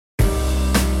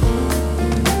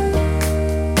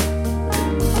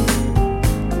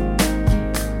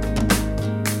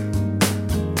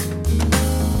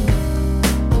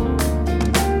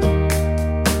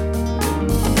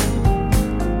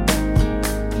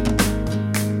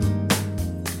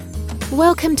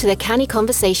Welcome to the Canny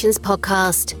Conversations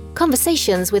podcast,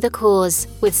 Conversations with a Cause,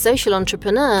 with social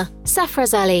entrepreneur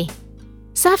Safraz Ali.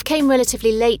 Saf came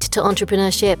relatively late to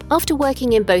entrepreneurship after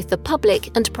working in both the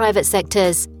public and private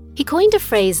sectors. He coined a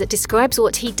phrase that describes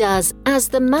what he does as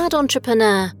the mad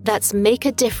entrepreneur, that's make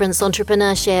a difference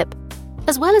entrepreneurship.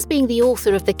 As well as being the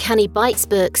author of the Canny Bites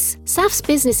books, Saf's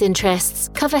business interests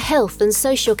cover health and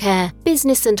social care,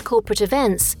 business and corporate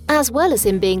events, as well as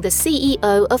him being the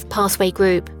CEO of Pathway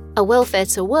Group, a welfare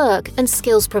to work and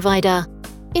skills provider.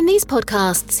 In these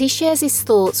podcasts, he shares his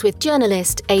thoughts with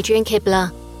journalist Adrian Kibler.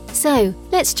 So,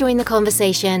 let's join the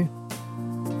conversation.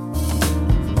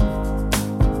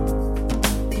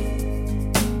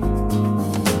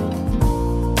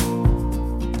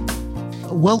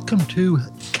 Welcome to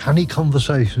Canny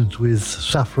Conversations with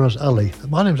Safraz Ali.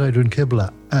 My name's Adrian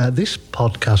Kibler. This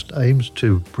podcast aims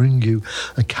to bring you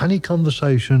a canny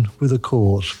conversation with a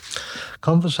cause.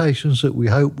 Conversations that we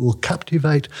hope will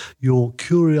captivate your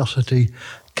curiosity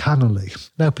cannily.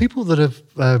 Now, people that have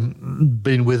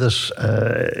been with us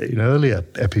in earlier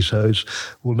episodes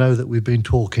will know that we've been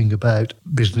talking about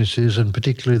businesses and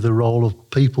particularly the role of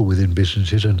people within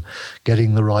businesses and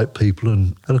getting the right people.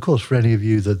 And of course, for any of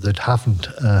you that haven't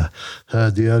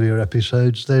heard the earlier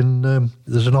episodes, then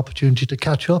there's an opportunity to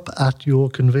catch up at your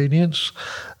convenience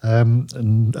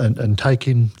and take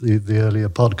in the earlier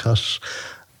podcasts.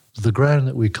 The ground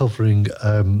that we're covering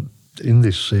in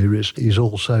this series is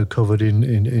also covered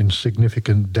in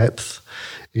significant depth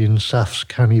in Saf's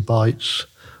Canny Bites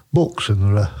books, and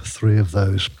there are 3 of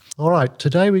those. All right,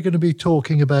 today we're going to be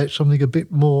talking about something a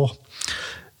bit more,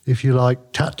 if you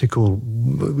like, tactical.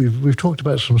 We've talked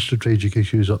about some strategic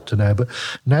issues up to now, but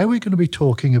now we're going to be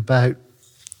talking about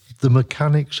the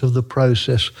mechanics of the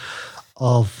process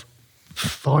of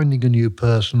finding a new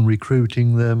person,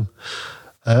 recruiting them.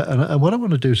 And what I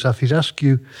want to do, Saf, is ask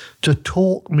you to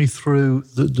talk me through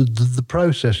the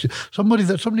process. Somebody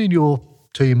in your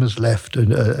team has left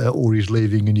or is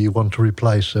leaving and you want to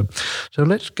replace them. So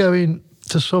let's go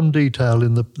into some detail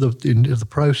in the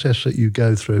process that you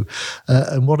go through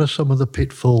and what are some of the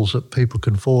pitfalls that people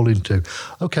can fall into.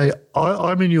 Okay,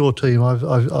 I'm in your team. I've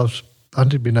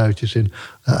been noticing.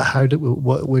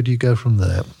 Where do you go from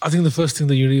there? I think the first thing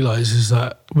that you realise is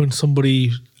that when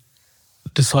somebody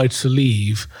decides to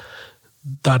leave,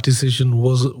 that decision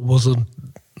wasn't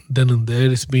then and there.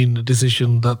 It's been a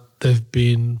decision that they've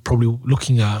been probably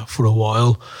looking at for a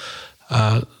while.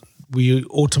 We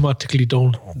automatically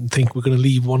don't think we're going to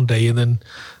leave one day and then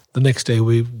the next day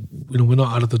we're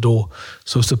not out of the door.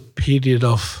 So it's a period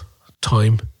of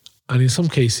time, and in some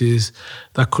cases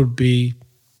that could be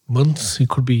months, it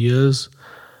could be years.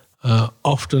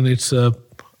 Often it's not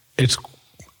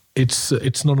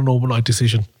an overnight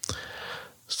decision.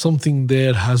 Something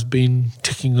there has been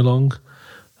ticking along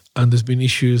and there's been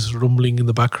issues rumbling in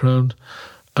the background,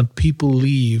 and people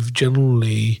leave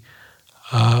generally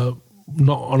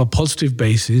not on a positive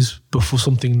basis but for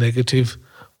something negative.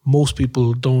 Most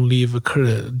people don't leave a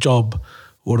job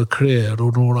or a career or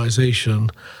an organisation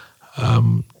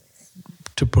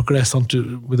to progress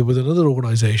with another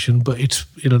organisation, but it's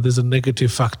there's a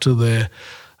negative factor there,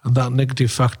 and that negative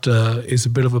factor is a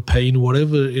bit of a pain.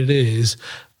 Whatever it is,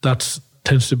 that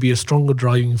tends to be a stronger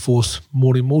driving force,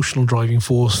 more emotional driving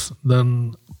force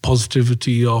than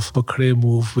positivity of a career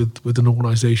move with an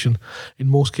organisation. In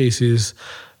most cases,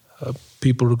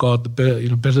 people regard the better.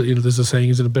 There's a saying: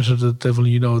 "Is it better the devil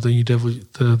you know than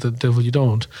the devil you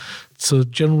don't?" So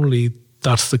generally,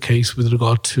 that's the case with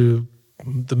regard to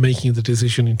the making the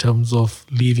decision in terms of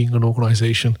leaving an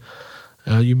organisation.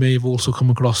 You may have also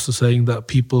come across the saying that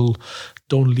people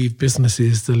don't leave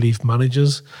businesses, they leave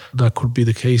managers. That could be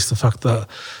the case. The fact that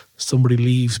somebody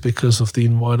leaves because of the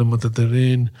environment that they're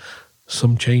in,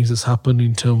 some change that's happened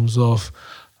in terms of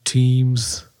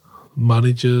teams,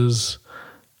 managers,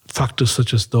 factors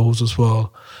such as those as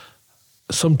well.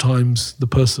 Sometimes the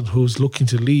person who's looking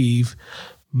to leave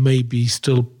may be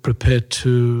still prepared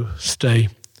to stay.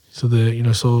 So we've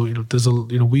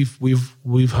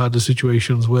had the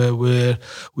situations where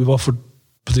we've offered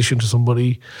position to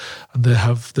somebody and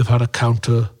they've had a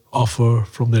counter offer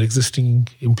from their existing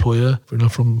employer,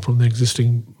 from their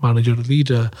existing manager or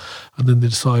leader, and then they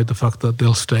decide the fact that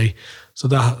they'll stay. So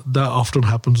that often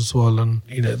happens as well. And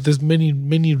there's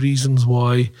many reasons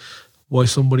why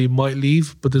somebody might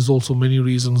leave, but there's also many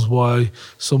reasons why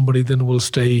somebody then will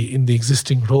stay in the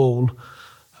existing role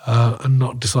and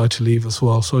not decide to leave as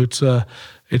well. So it's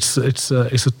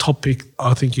a topic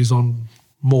I think is on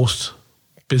most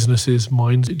businesses'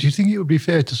 minds. Do you think it would be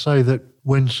fair to say that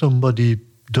when somebody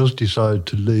does decide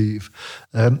to leave,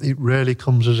 it rarely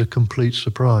comes as a complete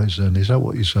surprise then? Is that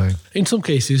what you're saying? In some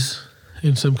cases,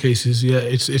 In some cases, yeah,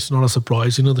 it's not a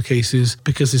surprise. In other cases,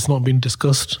 because it's not been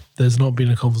discussed, there's not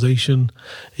been a conversation,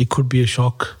 it could be a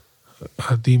shock.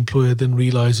 The employer then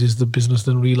realizes, the business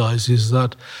then realizes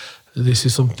that this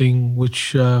is something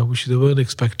which they weren't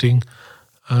expecting,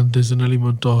 and there's an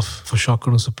element of a shock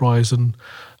and a surprise, and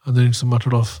then it's a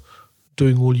matter of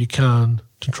doing all you can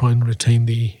to try and retain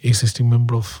the existing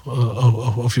member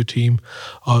of your team.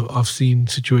 I've seen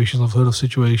situations, I've heard of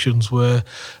situations where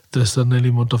there's an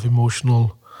element of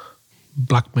emotional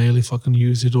blackmail, if I can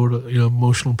use it, or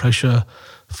emotional pressure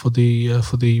for the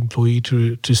employee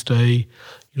to stay.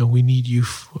 We need you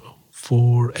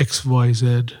for X, Y,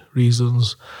 Z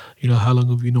reasons. How long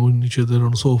have you known each other,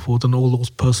 and so forth, and all those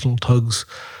personal tugs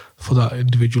for that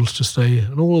individuals to stay.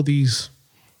 And all of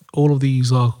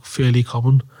these are fairly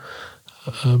common.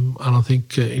 And I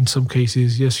think in some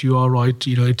cases, yes, you are right.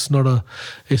 It's not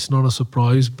a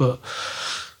surprise, but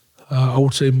I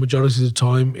would say majority of the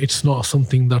time, it's not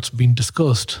something that's been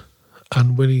discussed.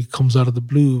 And when it comes out of the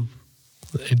blue,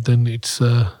 it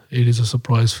is a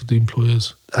surprise for the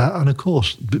employers. And of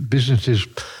course, businesses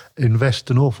invest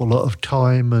an awful lot of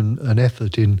time and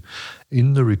effort in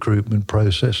the recruitment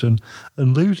process, and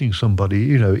losing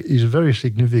somebody, is very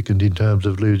significant in terms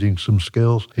of losing some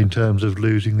skills, in terms of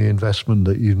losing the investment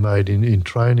that you've made in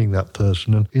training that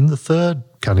person. And in the third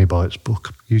Canny Bites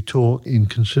book, you talk in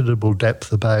considerable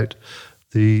depth about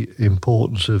the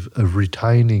importance of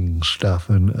retaining staff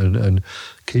and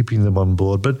keeping them on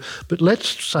board. But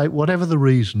let's say, whatever the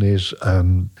reason is,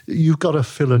 you've got to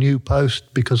fill a new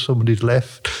post because somebody's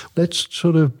left. Let's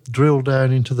sort of drill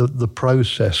down into the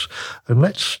process, and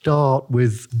let's start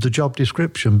with the job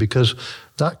description, because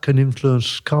that can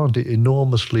influence, can't it,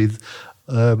 enormously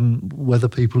whether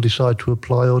people decide to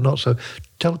apply or not. So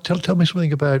tell me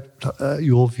something about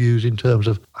your views in terms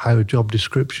of how a job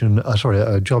description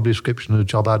and a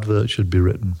job advert should be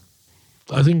written.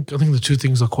 I think the two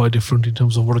things are quite different in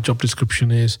terms of what a job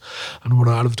description is and what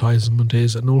an advertisement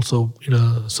is, and also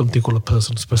something called a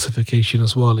person specification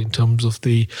as well, in terms of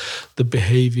the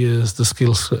behaviours, the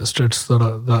skill sets that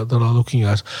are looking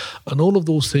at, and all of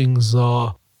those things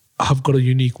have got a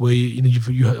unique way.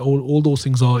 All those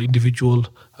things are individual.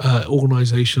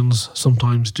 Organisations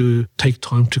sometimes do take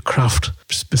time to craft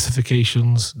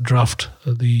specifications, draft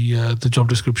the job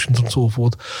descriptions, and so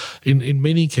forth. In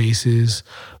many cases,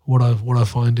 what I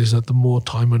find is that the more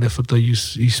time and effort that you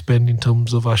spend in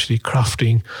terms of actually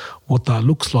crafting what that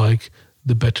looks like,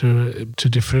 the better to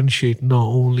differentiate, not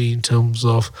only in terms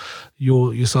of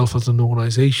yourself as an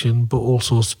organisation, but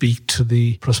also speak to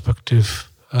the prospective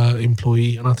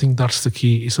employee. And I think that's the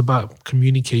key. It's about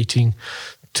communicating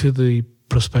to the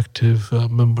prospective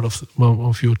member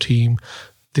of your team,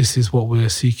 this is what we're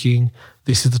seeking,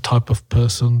 this is the type of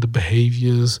person, the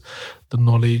behaviours, the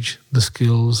knowledge, the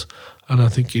skills. And I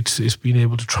think it's being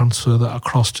able to transfer that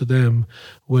across to them,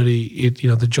 where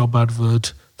the job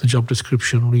advert, the job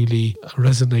description really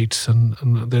resonates,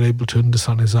 and they're able to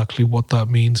understand exactly what that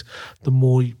means. The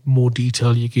more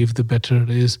detail you give, the better it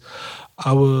is.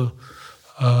 Our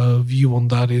view on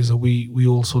that is that we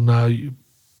also now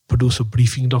produce a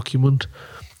briefing document,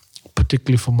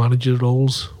 particularly for manager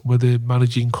roles, where they're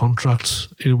managing contracts.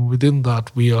 Within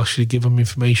that, we actually give them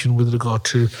information with regard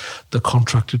to the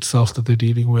contract itself that they're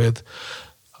dealing with,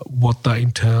 what that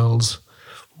entails,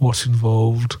 what's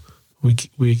involved.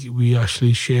 We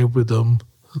actually share with them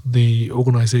the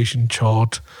organisation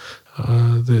chart,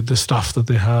 the staff that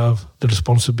they have, the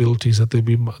responsibilities that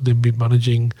they'll be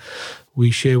managing.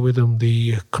 We share with them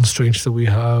the constraints that we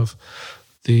have,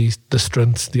 the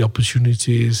strengths, the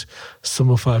opportunities, some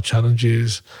of our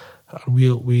challenges. And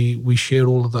we share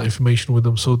all of that information with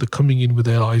them, so they're coming in with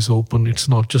their eyes open. It's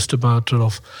not just a matter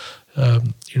of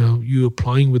you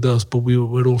applying with us, but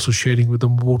we're also sharing with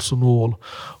them warts and all,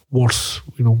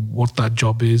 what that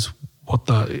job is, what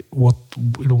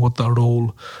that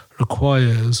role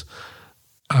requires,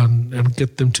 and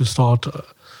get them to start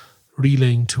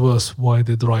relaying to us why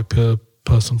they're the right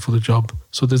person for the job.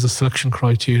 So there's a selection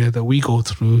criteria that we go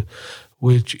through,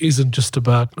 which isn't just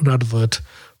about an advert,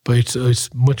 but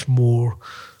it's much more,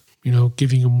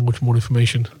 giving them much more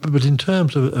information. But in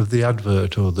terms of the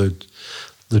advert or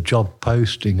the job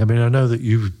posting, I mean, I know that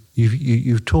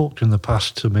you've talked in the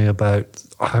past to me about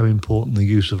how important the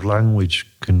use of language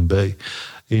can be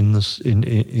in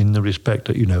the respect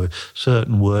that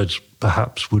certain words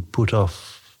perhaps would put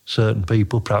off certain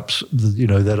people. Perhaps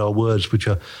there are words which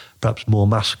are perhaps more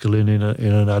masculine in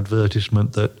an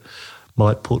advertisement that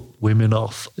might put women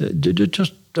off.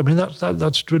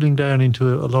 That's drilling down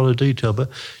into a lot of detail, but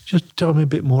just tell me a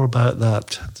bit more about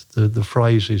that, the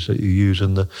phrases that you use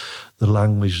and the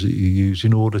language that you use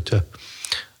in order to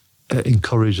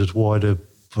encourage as wide a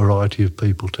variety of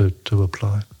people to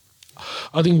apply?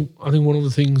 I think one of the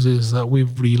things is that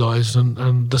we've realised,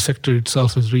 and the sector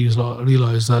itself has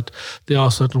realised that there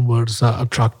are certain words that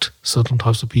attract certain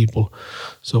types of people.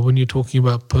 So when you're talking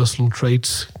about personal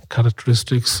traits,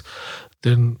 characteristics,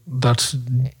 then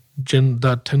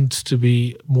that tends to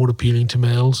be more appealing to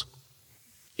males.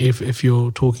 If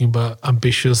you're talking about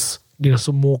ambitious,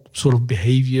 some more sort of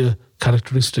behaviour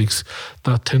characteristics,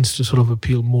 that tends to sort of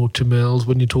appeal more to males.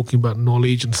 When you're talking about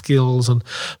knowledge and skills and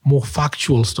more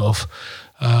factual stuff,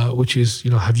 which is,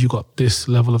 have you got this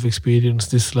level of experience,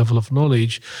 this level of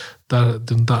knowledge, then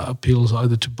that appeals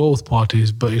either to both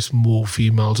parties, but it's more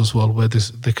females as well, where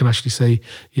they can actually say,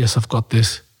 yes, I've got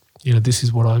this, this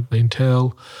is what I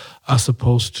entail, as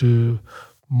opposed to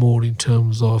more in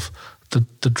terms of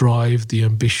the drive, the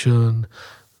ambition,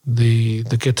 the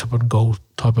get up and go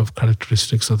type of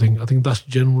characteristics. I think that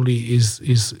generally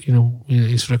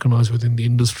is recognised within the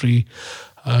industry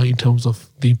in terms of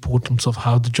the importance of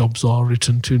how the jobs are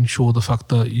written to ensure the fact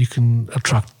that you can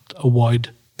attract a wide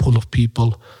pool of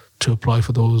people to apply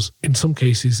for those. In some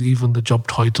cases, even the job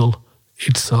title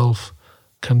itself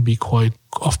can be quite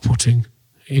off-putting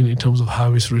in terms of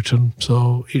how it's written.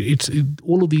 So it's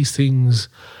all of these things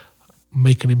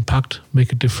make an impact,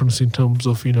 make a difference in terms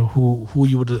of who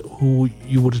you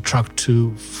would attract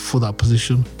to for that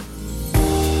position.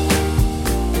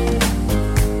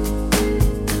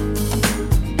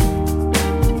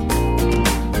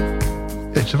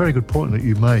 It's a very good point that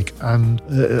you make, and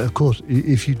of course,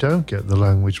 if you don't get the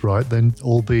language right, then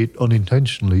albeit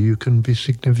unintentionally, you can be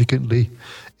significantly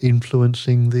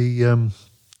influencing the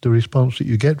response that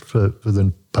you get for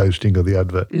the posting of the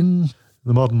advert. In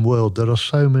the modern world, there are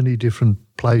so many different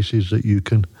places that you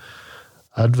can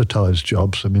advertise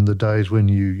jobs. I mean, the days when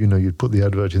you'd put the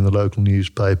advert in the local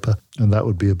newspaper and that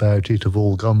would be about it have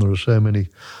all gone. There are so many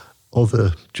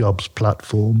other jobs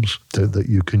platforms that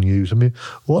you can use. I mean,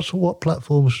 what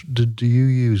platforms do you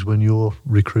use when you're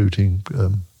recruiting?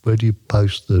 Where do you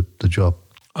post the job?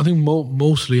 I think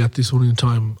mostly at this point in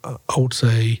time, I would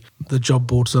say the job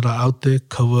boards that are out there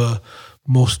cover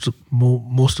most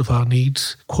of our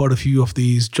needs. Quite a few of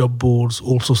these job boards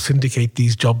also syndicate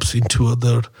these jobs into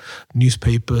other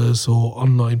newspapers or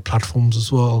online platforms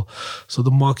as well. So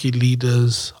the market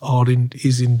leaders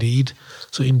is Indeed.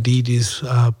 So Indeed is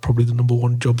probably the number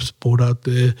one jobs board out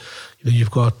there.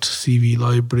 You've got CV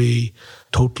Library,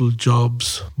 Total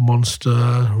Jobs,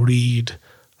 Monster, Reed.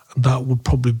 That would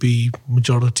probably be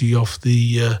majority of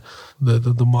the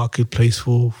marketplace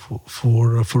for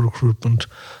recruitment.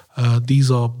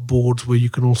 These are boards where you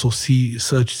can also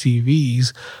search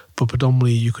CVs, but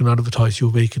predominantly you can advertise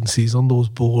your vacancies on those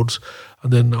boards.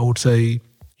 And then I would say,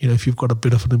 if you've got a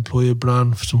bit of an employer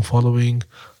brand, some following,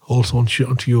 also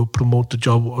onto your promote the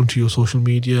job onto your social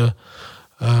media.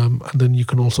 And then you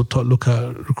can also look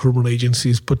at recruitment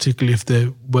agencies, particularly if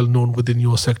they're well known within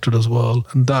your sector as well.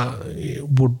 And that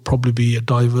would probably be a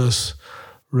diverse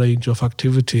range of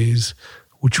activities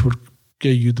which would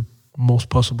get you the most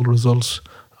possible results.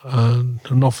 And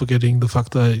not forgetting the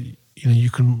fact that you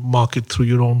can market through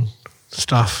your own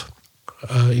staff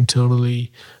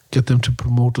internally, get them to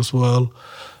promote as well.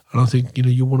 And I think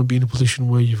you want to be in a position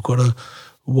where you've got a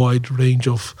wide range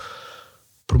of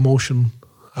promotion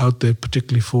out there,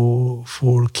 particularly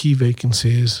for key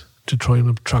vacancies, to try and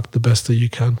attract the best that you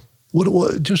can.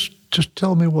 Just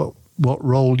tell me what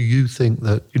role you think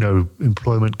that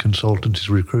employment consultancies,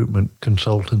 recruitment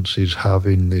consultancies have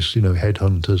in this.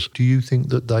 Headhunters. Do you think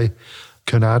that they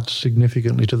can add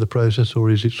significantly to the process, or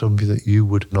is it something that you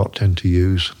would not tend to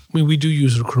use? I mean, we do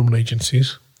use recruitment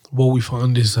agencies. What we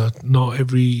find is that not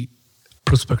every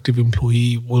prospective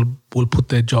employee will put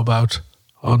their job out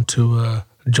onto a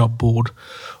job board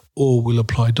or will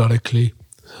apply directly.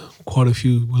 Quite a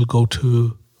few will go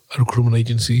to a recruitment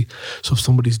agency. So if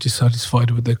somebody's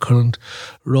dissatisfied with their current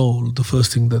role, one of the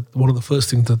first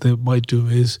things that they might do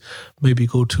is maybe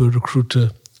go to a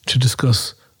recruiter to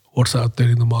discuss what's out there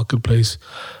in the marketplace.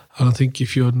 And I think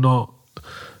if you're not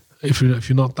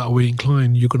that way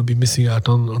inclined, you're going to be missing out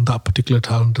on that particular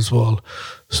talent as well.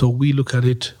 So we look at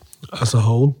it as a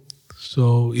whole.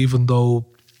 So even though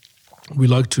we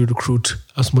like to recruit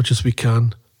as much as we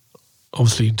can,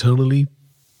 obviously internally,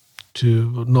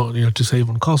 to not to save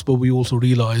on cost, but we also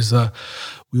realise that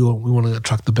we want to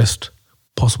attract the best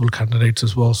possible candidates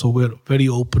as well. So we're very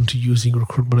open to using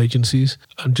recruitment agencies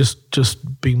and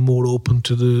just being more open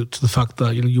to the fact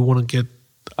that you want to get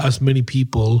as many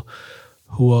people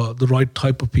who are the right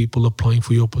type of people applying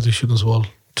for your position as well,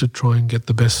 to try and get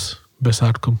the best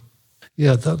outcome.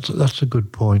 Yeah, that's a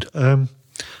good point. I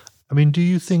mean, do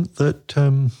you think that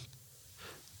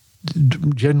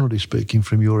generally speaking,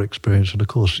 from your experience, and of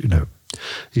course,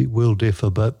 it will differ,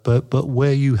 but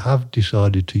where you have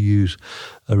decided to use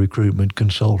a recruitment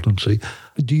consultancy,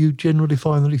 do you generally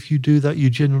find that if you do that, you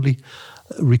generally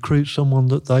recruit someone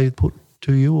that they put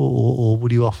to you, or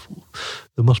would you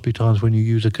there must be times when you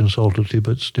use a consultancy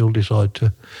but still decide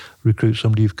to recruit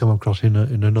somebody you've come across in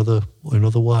another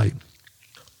way?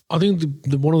 I think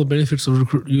one of the benefits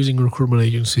of using a recruitment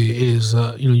agency is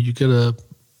you get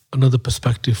another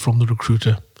perspective from the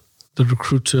recruiter. The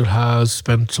recruiter has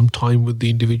spent some time with the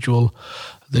individual.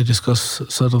 They discuss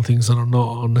certain things that are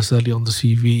not necessarily on the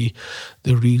CV,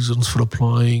 their reasons for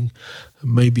applying,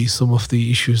 maybe some of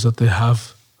the issues that they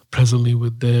have presently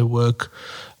with their work,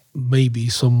 maybe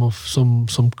some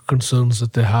concerns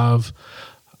that they have,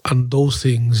 and those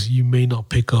things you may not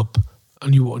pick up,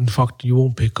 and you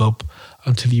won't pick up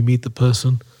until you meet the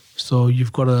person. So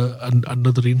you've got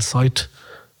another insight,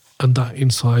 and that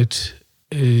insight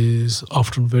is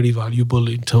often very valuable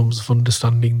in terms of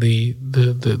understanding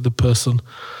the person.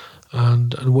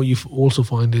 And what you also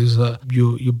find is that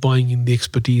you're buying in the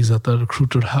expertise that the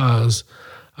recruiter has,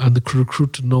 and the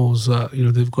recruiter knows that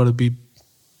they've got to be,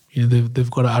 they've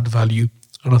got to add value,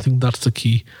 and I think that's the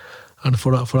key. And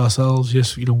for ourselves,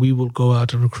 yes, we will go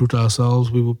out and recruit ourselves.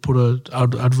 We will put an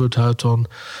advert out on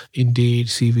Indeed,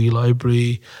 CV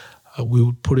Library. We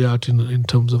would put it out in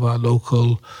terms of our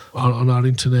local, on our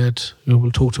internet.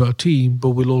 We'll talk to our team,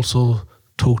 but we'll also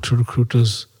talk to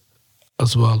recruiters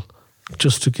as well,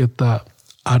 just to get that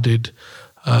added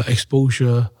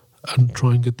exposure and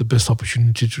try and get the best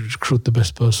opportunity to recruit the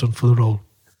best person for the role.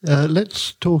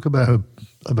 Let's talk about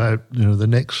the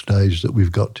next stage that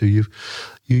we've got to.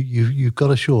 You've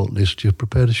got a short list. You've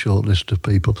prepared a short list of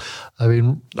people. I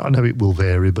mean, I know it will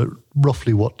vary, but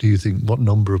roughly, what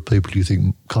number of people do you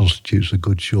think constitutes a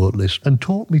good short list? And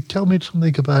tell me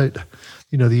something about,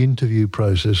 the interview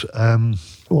process.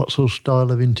 What sort of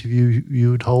style of interview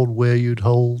you would hold, where you'd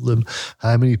hold them,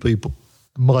 how many people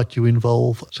might you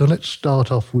involve? So let's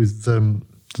start off with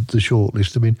the short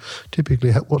list. I mean,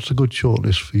 typically, what's a good short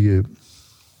list for you?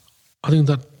 I think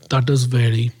that does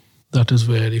vary. That does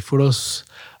vary. For us,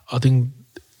 I think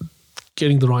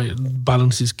getting the right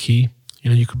balance is key.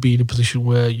 You could be in a position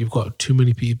where you've got too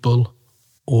many people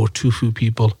or too few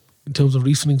people. In terms of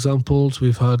recent examples,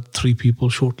 we've had 3 people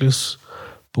shortlists,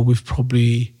 but we've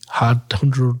probably had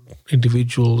 100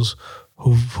 individuals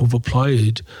who've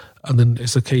applied, and then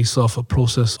it's a case of a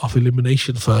process of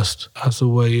elimination first as a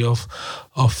way of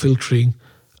filtering,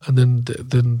 and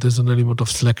then there's an element of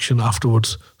selection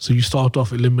afterwards. So you start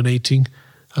off eliminating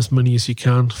as many as you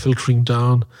can, filtering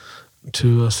down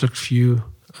to a select few,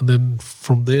 and then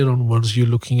from there onwards you're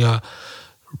looking at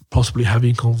possibly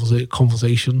having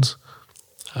conversations.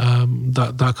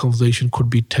 That conversation could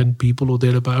be 10 people or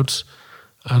thereabouts,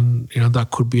 and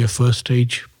that could be a first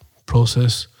stage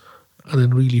process. And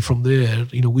then really from there,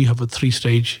 we have a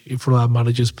 3-stage for our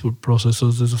managers process.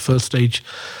 So there's a first stage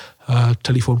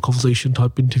telephone conversation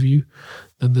type interview.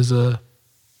 Then there's a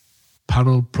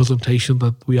panel presentation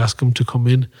that we ask them to come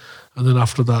in. And then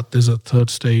after that, there's a 3rd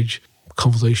stage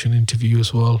conversation interview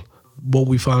as well. What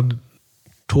we found,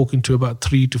 talking to about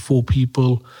 3 to 4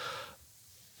 people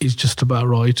is just about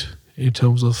right in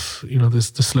terms of,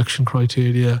 there's the selection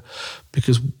criteria,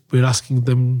 because we're asking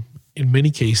them in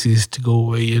many cases to go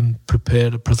away and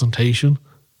prepare a presentation,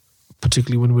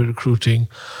 particularly when we're recruiting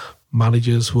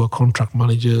managers who are contract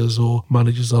managers or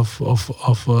managers of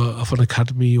an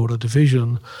academy or a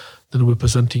division. Then we're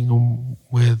presenting them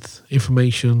with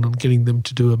information and getting them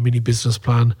to do a mini business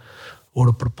plan or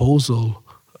a proposal,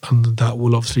 and that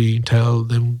will obviously entail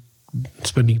them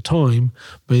spending time,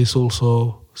 but it's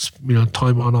also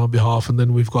time on our behalf. And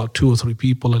then we've got 2 or 3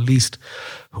 people at least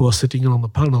who are sitting in on the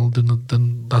panel.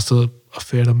 Then that's a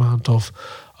fair amount of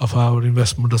our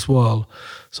investment as well.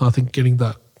 So I think getting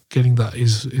that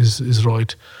is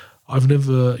right. I've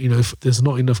never, if there's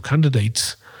not enough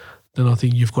candidates, then I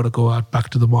think you've got to go out back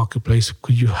to the marketplace,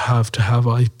 because you have to have,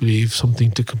 I believe,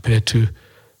 something to compare to.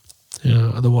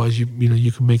 Otherwise, you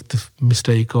can make the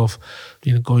mistake of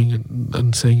going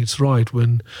and saying it's right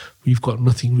when you've got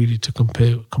nothing really to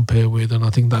compare with. And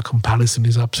I think that comparison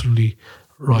is absolutely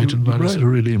right and valid. You raised a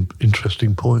really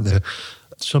interesting point there.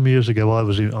 Some years ago, I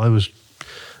was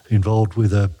involved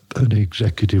with an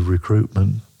executive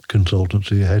recruitment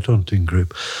consultancy, a headhunting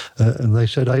group, and they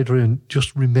said, Adrian,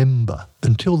 just remember,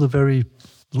 until the very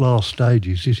last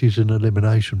stages, this is an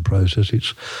elimination process.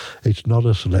 It's not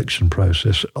a selection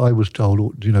process. I was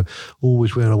told,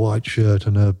 always wear a white shirt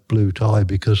and a blue tie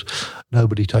because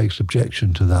nobody takes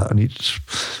objection to that. And it's,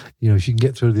 if you can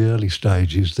get through the early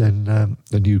stages, then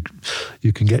you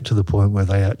can get to the point where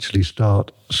they actually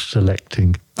start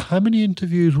selecting. How many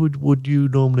interviews would you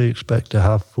normally expect to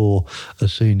have for a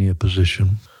senior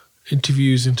position?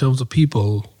 Interviews in terms of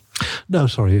people? No,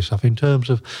 sorry, Asaph, in terms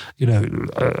of,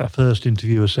 a first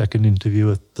interview, a second interview,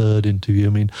 a third interview.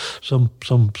 I mean, some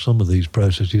of these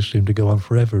processes seem to go on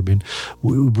forever. I mean,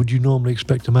 would you normally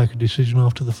expect to make a decision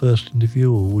after the first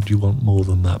interview, or would you want more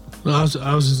than that? No, ours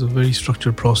is a very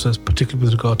structured process, particularly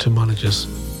with regard to managers.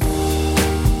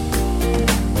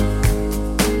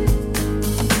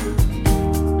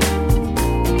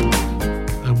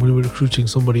 When we're recruiting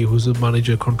somebody who's a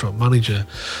manager, contract manager,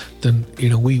 then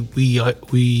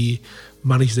we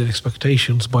manage their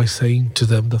expectations by saying to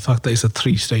them the fact that it's a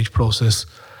 3-stage process: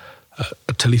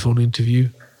 a telephone interview,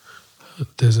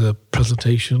 there's a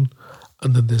presentation,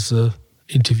 and then there's a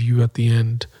interview at the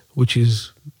end, which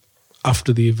is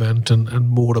after the event and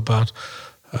more about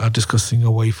discussing a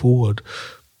way forward.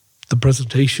 The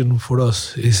presentation for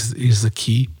us is the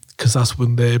key, because that's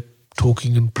when they're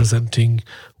talking and presenting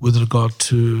with regard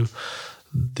to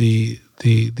the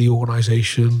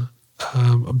organisation,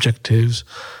 objectives,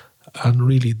 and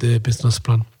really their business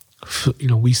plan.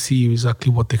 We see exactly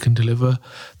what they can deliver.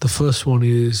 The first one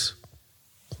is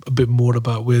a bit more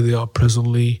about where they are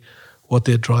presently, what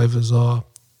their drivers are,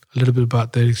 a little bit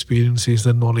about their experiences,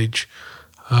 their knowledge,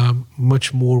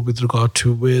 much more with regard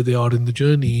to where they are in the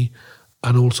journey,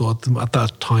 and also at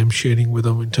that time sharing with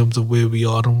them in terms of where we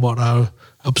are and what our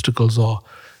obstacles are.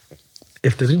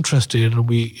 If they're interested, and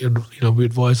we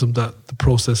advise them that the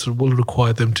process will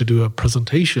require them to do a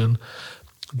presentation,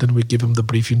 then we give them the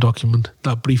briefing document.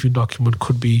 That briefing document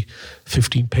could be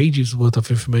 15 pages worth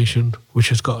of information, which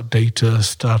has got data,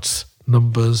 stats,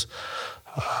 numbers,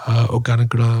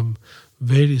 organogram,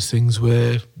 various things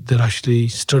where they're actually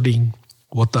studying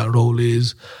what that role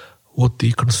is, what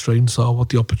the constraints are, what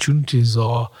the opportunities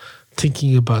are,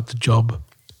 thinking about the job,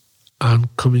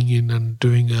 and coming in and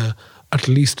doing at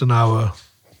least an hour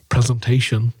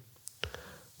presentation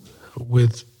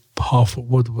with half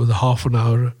an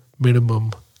hour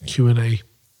minimum Q&A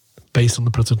based on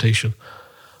the presentation.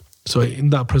 So in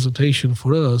that presentation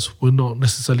for us, we're not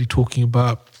necessarily talking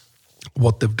about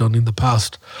what they've done in the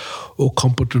past or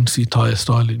competency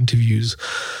style interviews,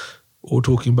 or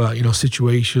talking about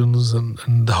situations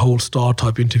and the whole STAR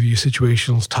type interview,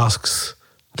 situations, tasks,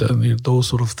 those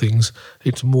sort of things.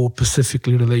 It's more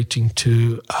specifically relating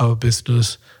to our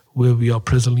business, where we are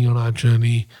presently on our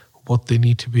journey, what they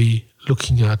need to be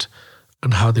looking at,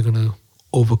 and how they're going to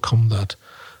overcome that.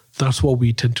 That's what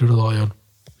we tend to rely on.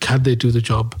 Can they do the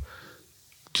job?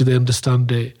 Do they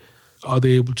understand it? Are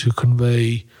they able to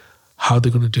convey how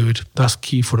they're going to do it? That's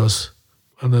key for us.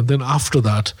 And then after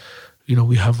that,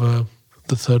 we have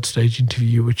the third stage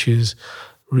interview, which is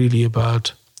really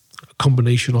about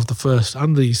combination of the first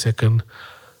and the second,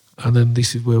 and then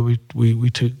this is where we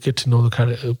get to know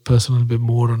the person a little bit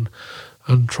more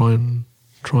and try and.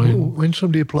 When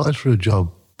somebody applies for a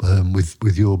job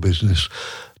with your business,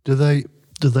 do they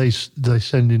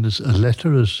send in a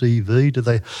letter, a CV? Do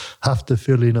they have to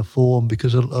fill in a form?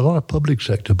 Because a lot of public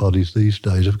sector bodies these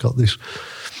days have got this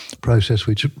process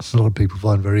which a lot of people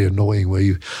find very annoying, where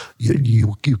you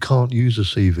can't use a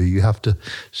CV. You have to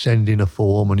send in a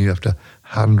form and you have to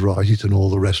handwrite it and all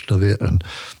the rest of it. And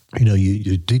do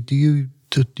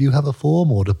you have a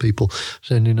form, or do people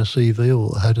send in a CV,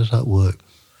 or how does that work?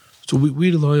 So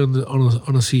we rely on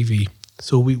a CV.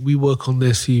 So we work on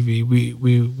their CV.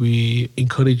 We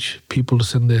encourage people to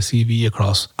send their CV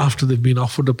across. After they've been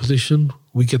offered a position,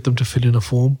 we get them to fill in a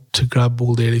form to grab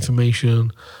all their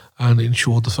information and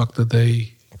ensure the fact that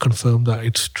they confirm that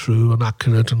it's true and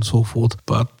accurate and so forth.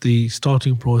 But the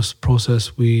starting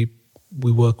process, we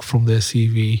work from their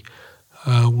CV.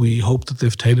 We hope that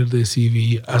they've tailored their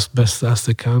CV as best as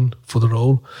they can for the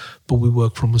role, but we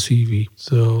work from a CV.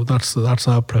 So that's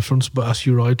our preference. But as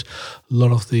you're right, a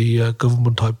lot of the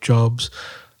government type jobs,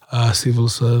 civil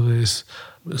service,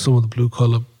 some of the blue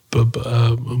collar,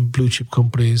 blue chip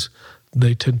companies,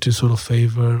 they tend to sort of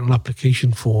favour an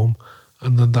application form,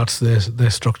 and then that's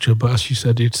their structure. But as you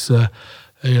said, it's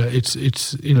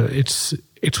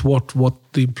what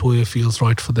the employer feels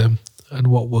right for them and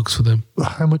what works for them.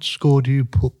 How much score do you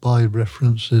put by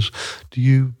references? Do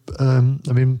you,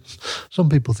 some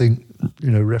people think,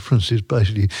 references,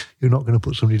 basically, you're not going to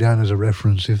put somebody down as a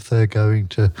reference if they're going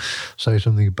to say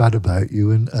something bad about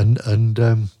you. And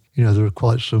there are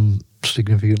quite some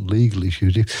significant legal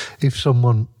issues. If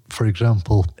someone for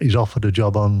example, is offered a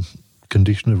job on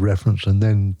condition of reference and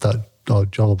then that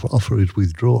job offer is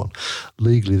withdrawn,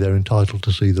 legally they're entitled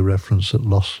to see the reference that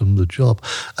lost them the job.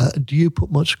 Do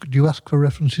you ask for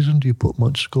references and do you put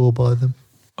much score by them?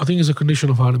 I think it's a condition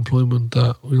of our employment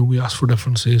that we ask for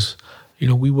references.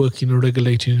 We work in a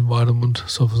regulated environment.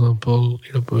 So, for example,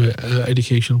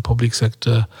 education, public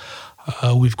sector,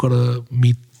 we've got to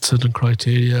meet certain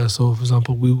criteria. So, for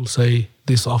example, we will say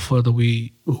this offer that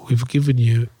we've given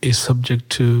you is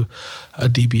subject to a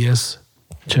DBS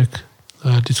check,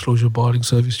 disclosure barring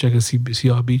service check, a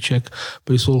CRB check,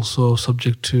 but it's also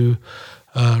subject to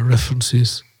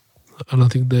references. And I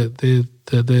think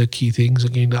they're key things.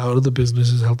 Again, our other business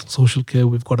is health and social care.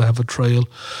 We've got to have a trail,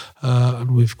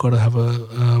 and we've got to have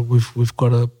we've got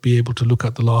to be able to look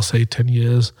at the last 10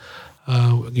 years.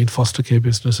 Again, foster care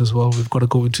business as well. We've got to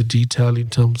go into detail in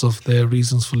terms of their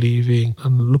reasons for leaving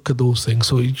and look at those things.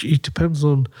 So it depends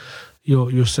on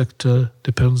your sector,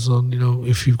 depends on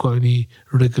if you've got any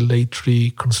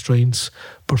regulatory constraints.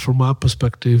 But from our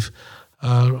perspective,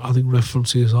 I think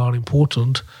references are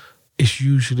important. It's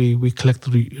usually we collect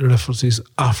the references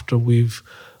after we've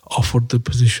offered the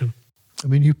position. I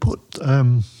mean, you put,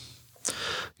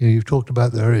 you've talked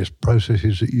about the various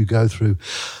processes that you go through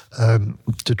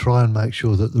to try and make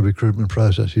sure that the recruitment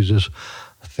process is as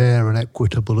fair and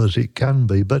equitable as it can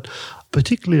be. But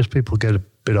particularly as people get a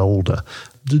bit older,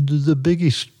 the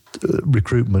biggest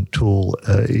recruitment tool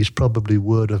is probably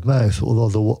word of mouth, or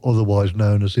otherwise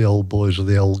known as the old boys or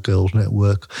the old girls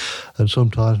network, and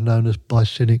sometimes known as by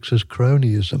cynics as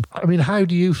cronyism. I mean, how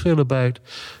do you feel about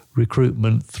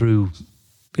recruitment through,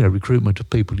 recruitment of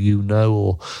people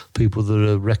or people that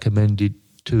are recommended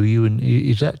to you? And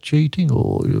is that cheating,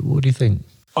 or what do you think?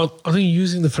 I think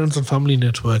using the friends and family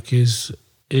network is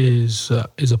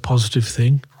a positive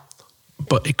thing,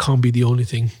 but it can't be the only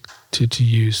thing to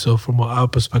use. So from our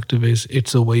perspective,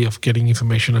 it's a way of getting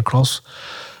information across.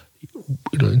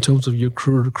 In terms of your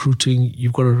recruiting,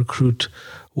 you've got to recruit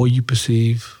what you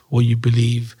perceive, what you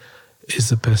believe is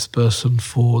the best person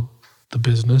for the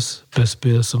business, best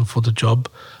person for the job.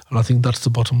 And I think that's the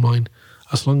bottom line.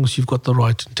 As long as you've got the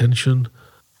right intention,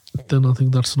 then I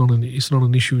think it's not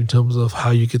an issue in terms of how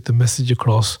you get the message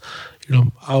across.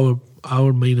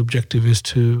 Our main objective is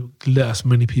to let as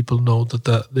many people know that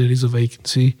there is a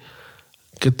vacancy,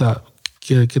 get the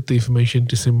information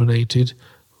disseminated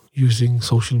using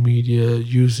social media,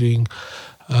 using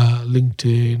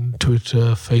LinkedIn,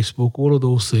 Twitter, Facebook, all of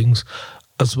those things,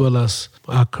 as well as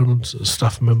our current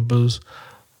staff members,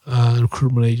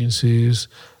 recruitment agencies,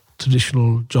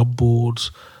 traditional job boards,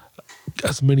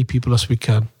 as many people as we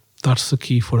can. That's the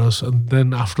key for us. And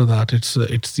then after that, it's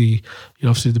the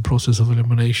obviously the process of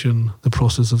elimination, the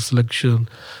process of selection,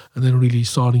 and then really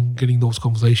getting those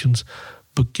conversations.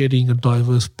 But getting a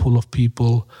diverse pool of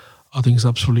people, I think, is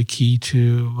absolutely key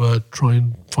to try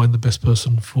and find the best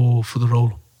person for the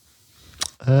role.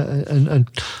 And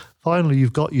finally,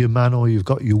 you've got your man or you've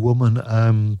got your woman.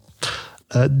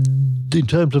 In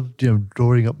terms of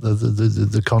drawing up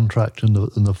the contract and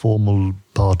the formal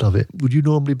part of it, would you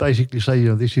normally basically say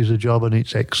this is a job and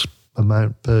it's X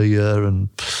amount per year and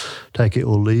take it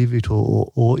or leave it,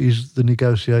 or is the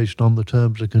negotiation on the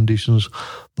terms and conditions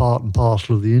part and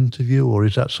parcel of the interview, or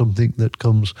is that something that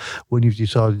comes when you've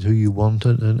decided who you want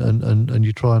and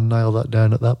you try and nail that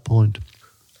down at that point?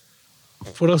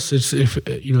 For us, it's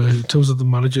in terms of the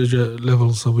manager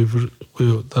levels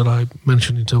that I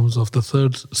mentioned, in terms of the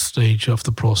third stage of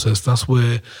the process, that's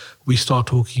where we start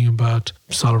talking about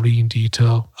salary in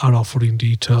detail, our offer in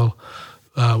detail.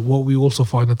 What we also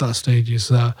find at that stage is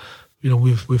that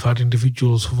we've had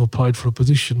individuals who've applied for a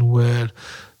position where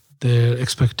their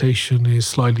expectation is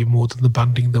slightly more than the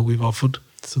banding that we've offered.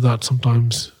 So that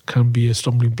sometimes can be a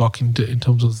stumbling block in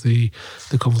terms of the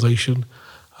conversation.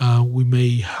 We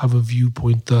may have a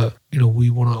viewpoint that we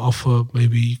want to offer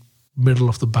maybe middle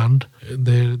of the band.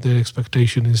 Their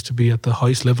expectation is to be at the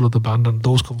highest level of the band, and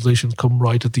those conversations come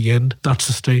right at the end. That's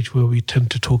the stage where we tend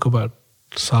to talk about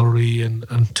salary and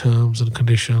terms and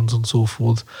conditions and so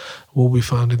forth. What we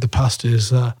found in the past is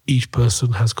that each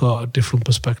person has got a different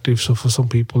perspective. So for some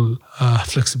people,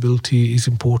 flexibility is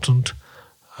important.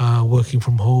 Working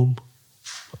from home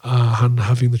and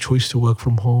having the choice to work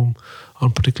from home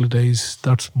on particular days,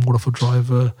 that's more of a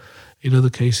driver. In other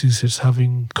cases, it's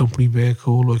having company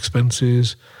vehicle or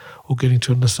expenses, or getting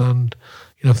to understand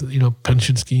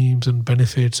pension schemes and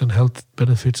benefits and health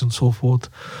benefits and so forth.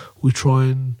 We try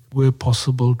and, where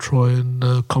possible,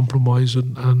 compromise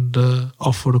and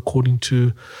offer according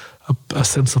to a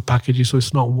sense of packages. So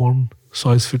it's not one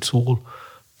size fits all.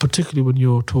 Particularly when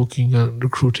you're talking and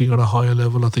recruiting at a higher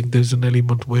level, I think there's an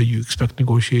element where you expect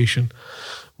negotiation.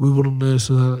 we wouldn't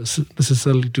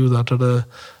necessarily do that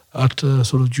at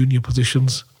sort of junior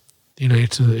positions.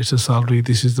 It's a salary.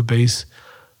 This is the base.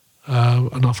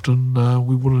 And often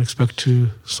we wouldn't expect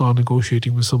to start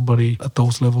negotiating with somebody at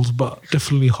those levels, but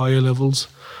definitely higher levels.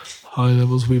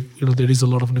 There is a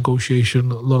lot of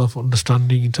negotiation, a lot of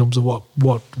understanding in terms of what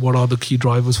are the key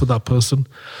drivers for that person.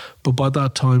 But by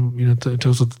that time, in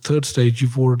terms of the third stage,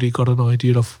 you've already got an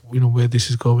idea of where this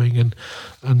is going and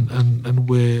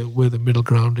where the middle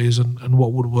ground is and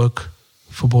what would work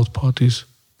for both parties.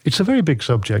 It's a very big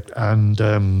subject, and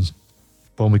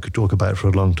one we could talk about for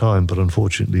a long time, but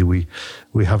unfortunately we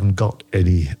haven't got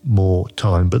any more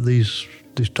time. But this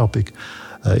topic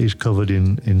is covered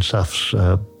in SAF's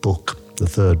book, the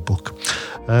third book.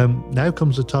 Now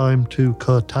comes the time to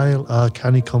curtail our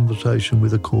canny conversation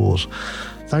with a cause.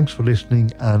 Thanks for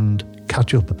listening, and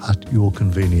catch up at your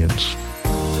convenience.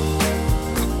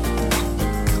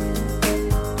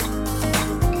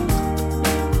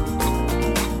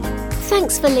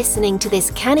 Thanks for listening to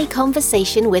this Canny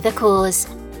Conversation with a Cause.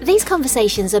 These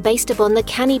conversations are based upon the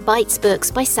Canny Bites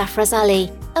books by Safraz Ali,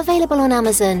 available on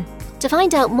Amazon. To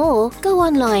find out more, go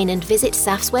online and visit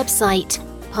SAF's website,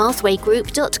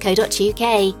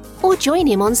 pathwaygroup.co.uk, or join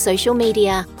him on social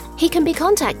media. He can be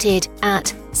contacted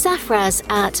at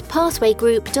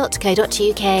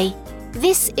safraz@pathwaygroup.co.uk.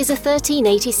 This is a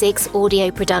 1386 audio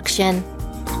production.